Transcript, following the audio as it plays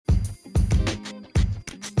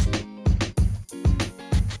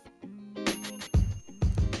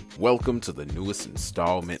Welcome to the newest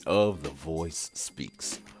installment of The Voice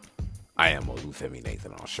Speaks. I am Olufemi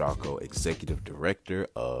Nathan Oshako, Executive Director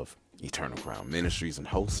of Eternal Crown Ministries and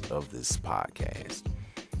host of this podcast.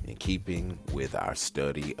 In keeping with our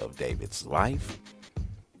study of David's life,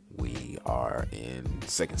 we are in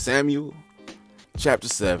 2 Samuel chapter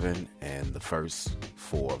 7 and the first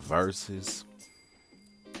 4 verses,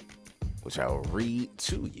 which I will read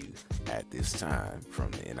to you at this time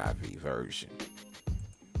from the NIV version.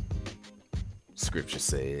 Scripture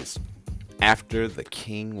says, "After the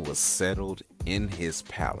king was settled in his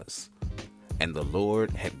palace, and the Lord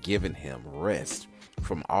had given him rest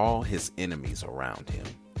from all his enemies around him,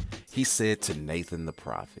 he said to Nathan the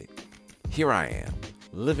prophet, 'Here I am,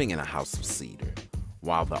 living in a house of cedar,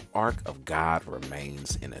 while the ark of God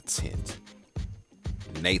remains in a tent.'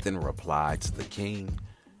 Nathan replied to the king,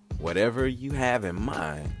 'Whatever you have in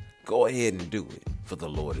mind, go ahead and do it, for the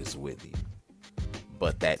Lord is with you.'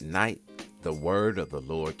 But that night, the word of the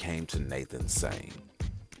Lord came to Nathan saying,"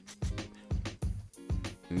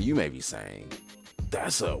 and you may be saying,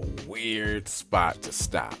 "That's a weird spot to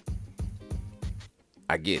stop."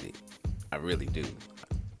 I get it. I really do.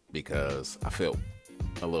 Because I felt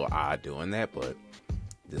a little odd doing that, but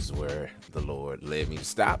this is where the Lord led me to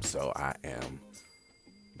stop. So I am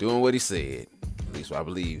doing what he said. At least I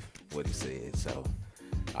believe what he said. So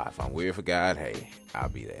if I'm weird for God, hey, I'll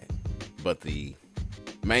be that. But the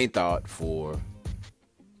main thought for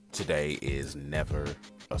today is never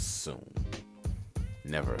assume.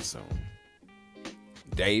 Never assume.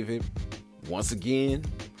 David, once again,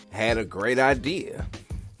 had a great idea,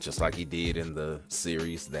 just like he did in the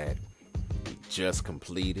series that we just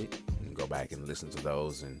completed. You can go back and listen to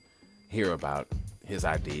those and hear about his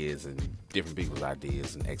ideas and different people's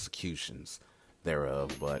ideas and executions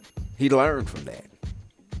thereof. But he learned from that.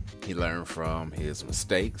 He learned from his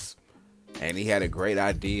mistakes. And he had a great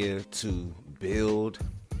idea to build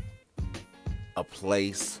a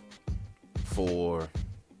place for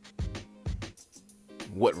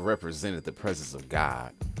what represented the presence of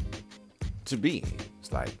God to be in.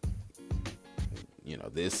 It's like,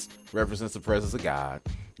 this represents the presence of God.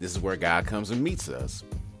 This is where God comes and meets us.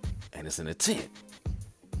 And it's in a tent.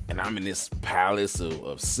 And I'm in this palace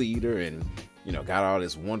of cedar and, got all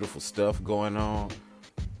this wonderful stuff going on.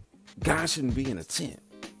 God shouldn't be in a tent.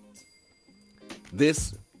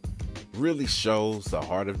 This really shows the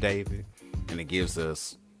heart of David, and it gives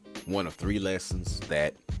us one of 3 lessons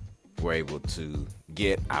that we're able to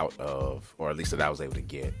get out of, or at least that I was able to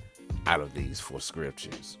get out of these 4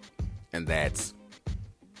 scriptures. And that's,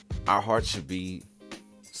 our heart should be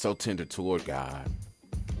so tender toward God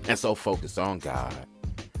and so focused on God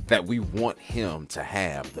that we want him to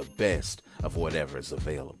have the best of whatever is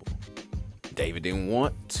available. David didn't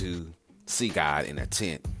want to see God in a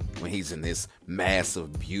tent when he's in this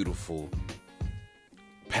massive, beautiful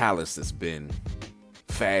palace that's been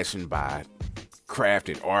fashioned by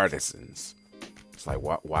crafted artisans. It's like,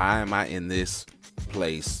 why am I in this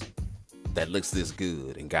place that looks this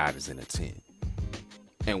good and God is in a tent?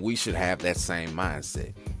 And we should have that same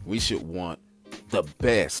mindset. We should want the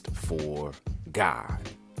best for God.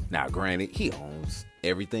 Now, granted, he owns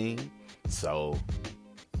everything, so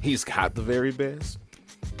he's got the very best.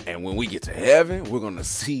 And when we get to heaven, we're going to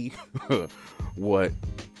see what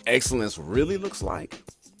excellence really looks like.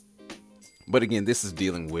 But again, this is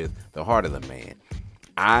dealing with the heart of the man.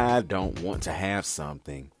 I don't want to have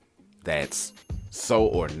something that's so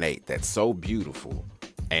ornate, that's so beautiful,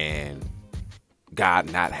 and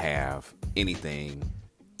God not have anything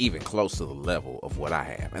even close to the level of what I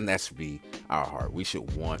have. And that should be our heart. We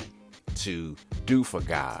should want to do for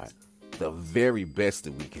God the very best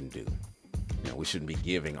that we can do. We shouldn't be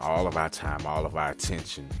giving all of our time, all of our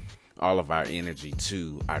attention, all of our energy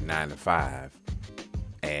to our 9 to 5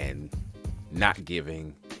 and not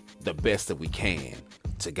giving the best that we can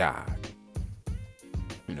to God.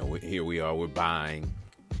 Here we are, we're buying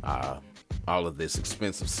all of this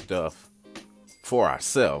expensive stuff for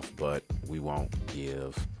ourselves, but we won't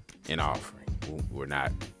give an offering. We're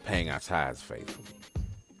not paying our tithes faithfully.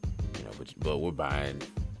 But we're buying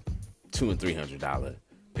 $200 and $300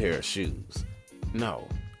 pair of shoes. No,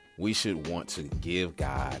 we should want to give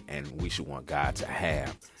God, and we should want God to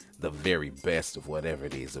have the very best of whatever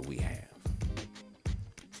it is that we have.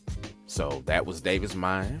 So that was David's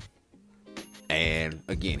mind. And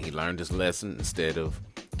again, he learned his lesson. Instead of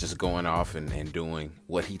just going off and doing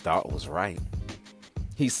what he thought was right,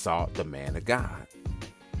 he sought the man of God.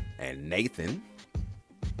 And Nathan,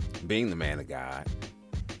 being the man of God,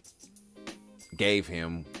 gave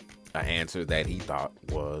him an answer that he thought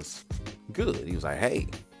was good. He was like, hey,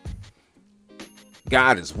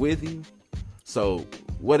 God is with you. So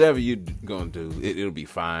whatever you're going to do, it'll be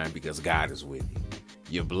fine because God is with you.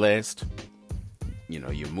 You're blessed.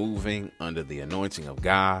 You're moving under the anointing of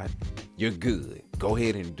God. You're good. Go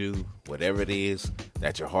ahead and do whatever it is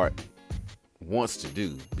that your heart wants to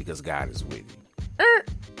do because God is with you.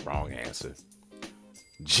 Wrong answer.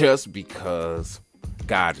 Just because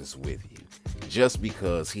God is with you, just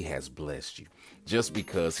because he has blessed you, just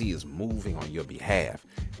because he is moving on your behalf,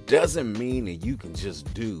 doesn't mean that you can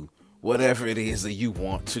just do whatever it is that you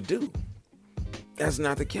want to do. That's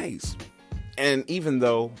not the case. And even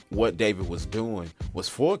though what David was doing was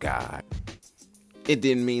for God, it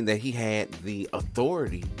didn't mean that he had the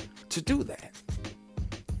authority to do that.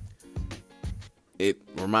 It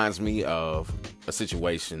reminds me of a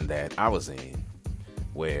situation that I was in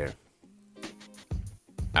where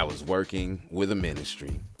I was working with a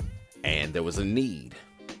ministry and there was a need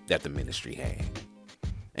that the ministry had.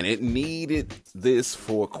 And it needed this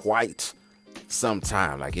for quite some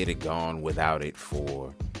time. Like it had gone without it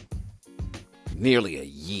for nearly a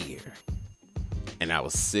year. And I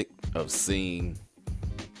was sick of seeing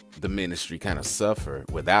the ministry kind of suffer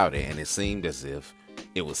without it. And it seemed as if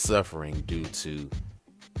it was suffering due to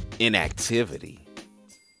inactivity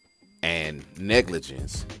and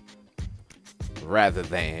negligence rather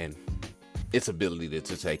than its ability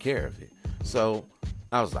to take care of it. So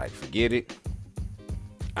I was like, forget it.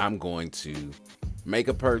 I'm going to make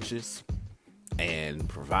a purchase and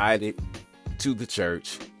provide it to the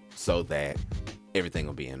church so that everything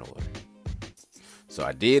will be in order. So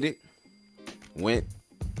I did it, went,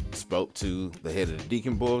 spoke to the head of the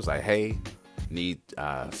deacon board, was like, hey, need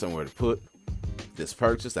somewhere to put this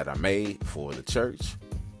purchase that I made for the church.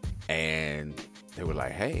 And they were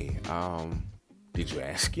like, hey, did you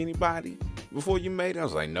ask anybody before you made it? I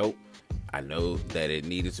was like, nope. I know that it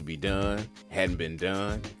needed to be done, hadn't been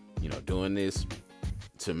done, doing this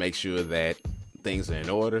to make sure that things are in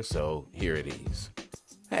order. So here it is.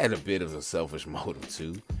 I had a bit of a selfish motive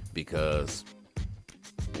too, because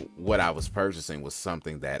what I was purchasing was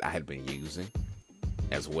something that I had been using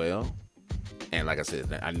as well. And like I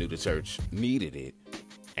said, I knew the church needed it,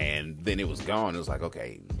 and then it was gone. It was like,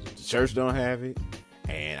 okay, the church don't have it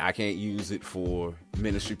and I can't use it for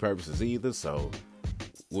ministry purposes either. So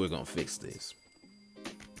we're going to fix this.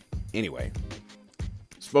 Anyway,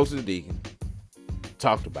 spoke to the deacon,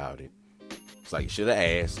 talked about it. It's like, you should have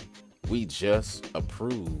asked. We just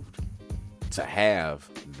approved to have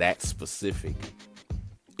that specific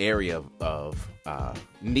area of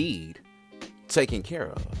need taken care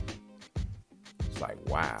of. It's like,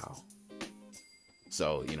 wow.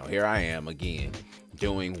 So, here I am again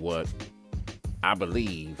doing what I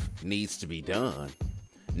believe needs to be done,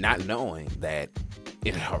 not knowing that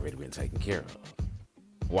it had already been taken care of.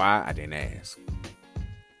 Why? I didn't ask.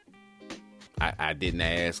 I didn't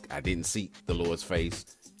ask. I didn't seek the Lord's face.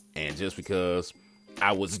 And just because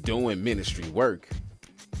I was doing ministry work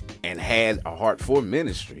and had a heart for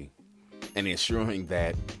ministry and ensuring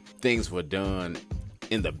that things were done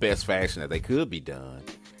in the best fashion that they could be done,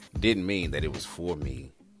 didn't mean that it was for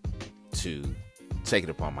me to take it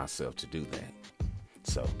upon myself to do that.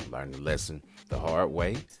 So learned the lesson the hard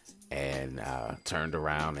way and turned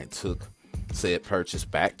around and took said purchase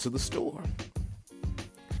back to the store.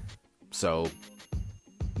 So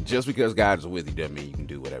just because God is with you doesn't mean you can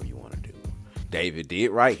do whatever you want to do. David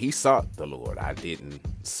did right. He sought the Lord. I didn't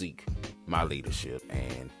seek my leadership,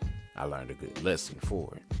 and I learned a good lesson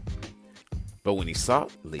for it. But when he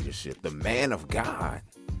sought leadership, the man of God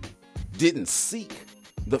didn't seek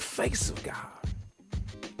the face of God.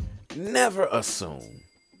 Never assume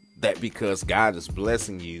that because God is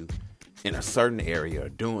blessing you in a certain area or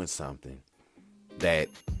doing something, that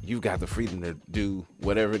you've got the freedom to do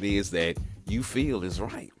whatever it is that you feel is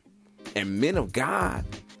right. And men of God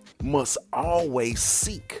must always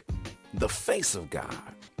seek the face of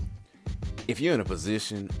God. If you're in a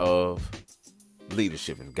position of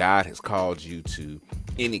leadership, if God has called you to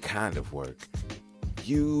any kind of work,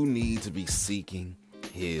 you need to be seeking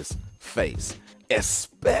his face,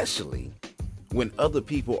 especially when other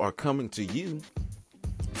people are coming to you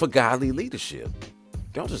for godly leadership.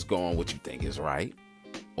 Don't just go on what you think is right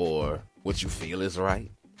or what you feel is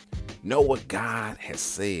right. Know what God has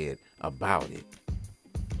said about it,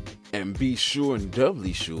 and be sure and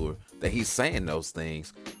doubly sure that he's saying those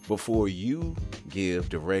things before you give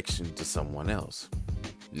direction to someone else.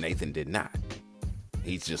 Nathan did not.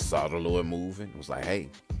 He just saw the Lord moving. Was like, hey,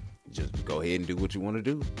 just go ahead and do what you want to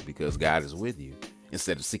do because God is with you,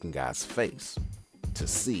 instead of seeking God's face to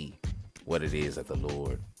see what it is that the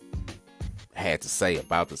Lord had to say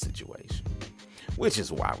about the situation. Which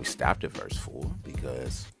is why we stopped at verse 4,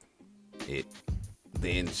 because it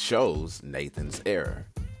then shows Nathan's error.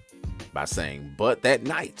 by saying, "But that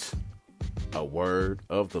night, a word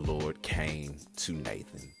of the Lord came to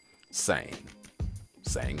Nathan, saying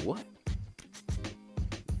what?"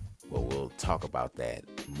 Well, we'll talk about that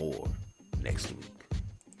more next week.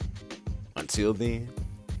 Until then,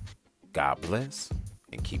 God bless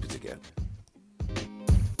and keep it together.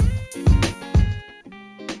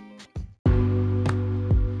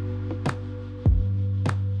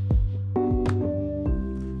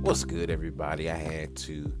 What's good, everybody? I had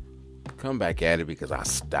to come back at it because I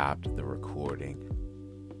stopped the recording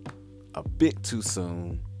a bit too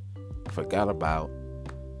soon. Forgot about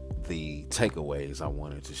the takeaways I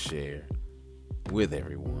wanted to share with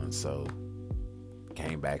everyone. So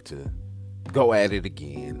came back to go at it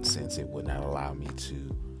again since it would not allow me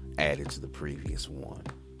to add it to the previous one.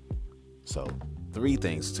 So 3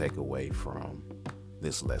 things to take away from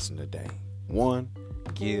this lesson today. 1,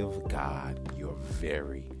 give God your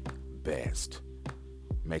very best.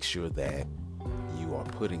 Make sure that you are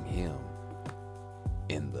putting Him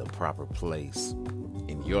in the proper place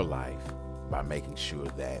in your life by making sure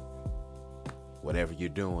that whatever you're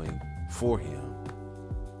doing for Him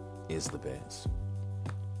is the best.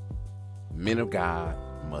 Men of God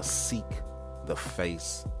must seek the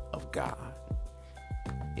face of God.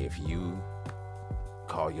 If you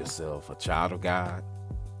call yourself a child of God,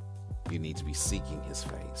 you need to be seeking His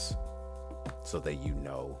face so that you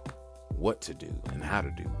know what to do and how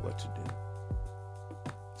to do what to do.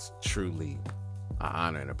 It's truly an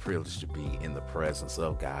honor and a privilege to be in the presence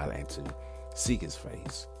of God and to seek His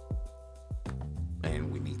face.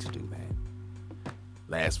 And we need to do that.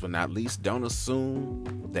 Last but not least, don't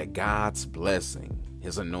assume that God's blessing,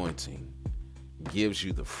 His anointing, gives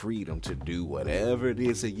you the freedom to do whatever it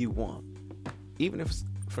is that you want, even if it's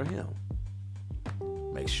for Him.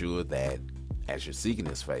 Make sure that as you're seeking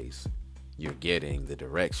His face, you're getting the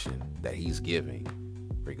direction that He's giving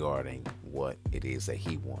regarding what it is that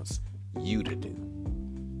He wants you to do.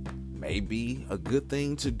 May be a good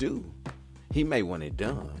thing to do. He may want it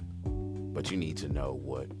done, but you need to know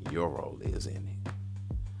what your role is in it.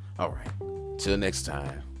 All right. Till next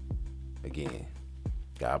time. Again,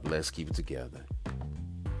 God bless. Keep it together.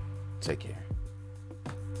 Take care.